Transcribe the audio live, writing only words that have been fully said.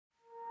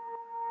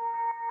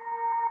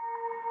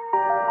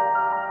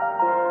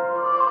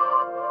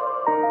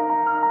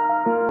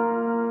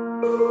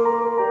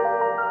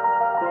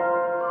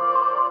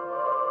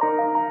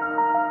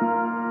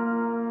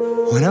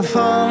When I'm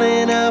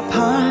falling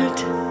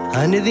apart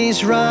under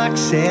these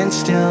rocks and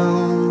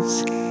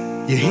stones,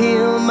 you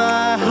heal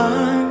my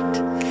heart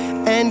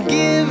and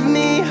give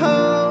me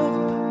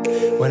hope.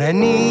 When I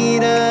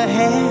need a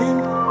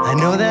hand, I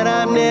know that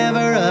I'm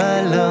never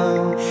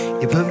alone.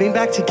 You put me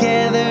back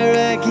together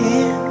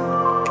again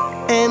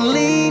and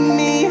lead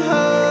me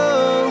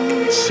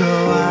home. So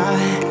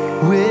I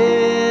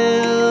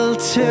will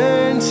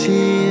turn to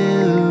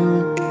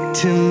you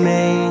to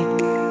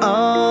make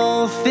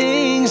all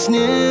things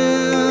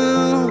new.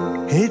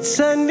 It's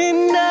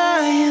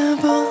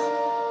undeniable,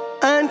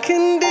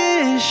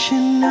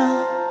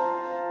 unconditional.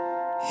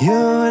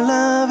 Your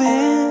love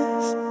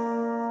is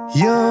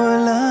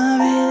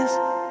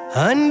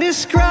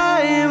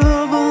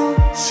undescribable,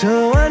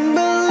 so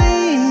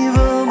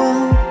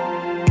unbelievable.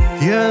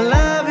 Your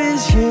love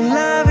is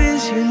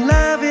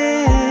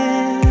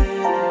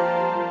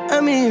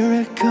a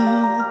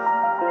miracle.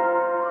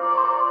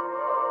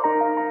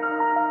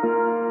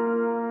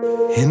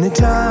 In the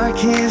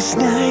darkest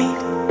night,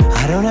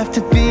 I don't have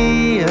to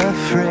be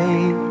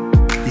afraid.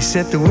 You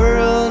set the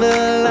world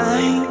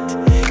alight,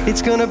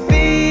 it's gonna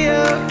be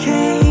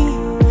okay.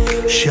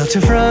 Shelter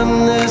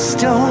from the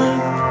storm,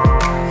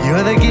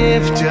 you're the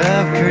gift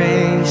of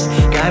grace,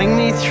 guiding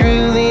me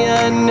through the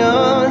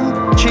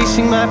unknown,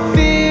 chasing my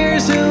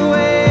fears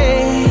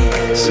away.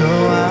 So I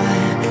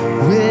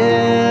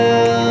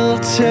will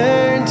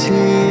turn to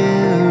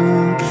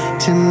you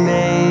to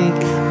make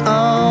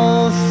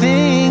all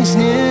things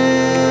new.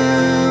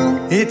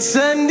 It's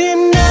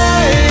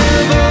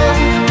undeniable,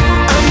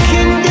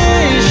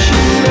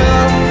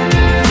 unconditional.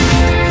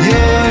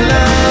 Your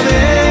love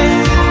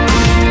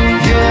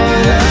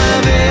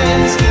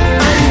is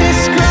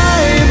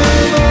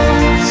undescribable,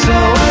 so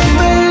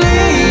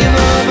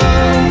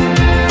unbelievable.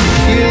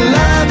 Your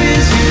love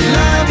is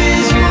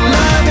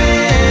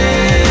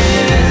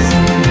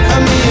a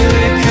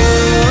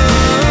miracle.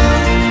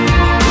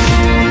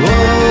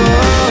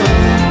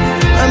 Oh,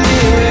 a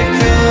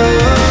miracle.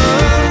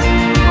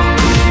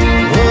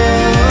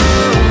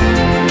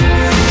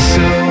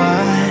 So I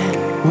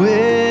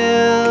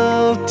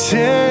will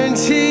turn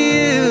to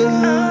you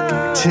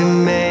to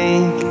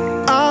make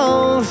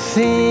all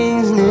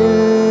things new.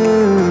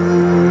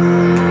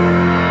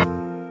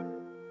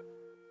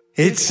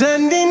 It's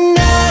undeniable.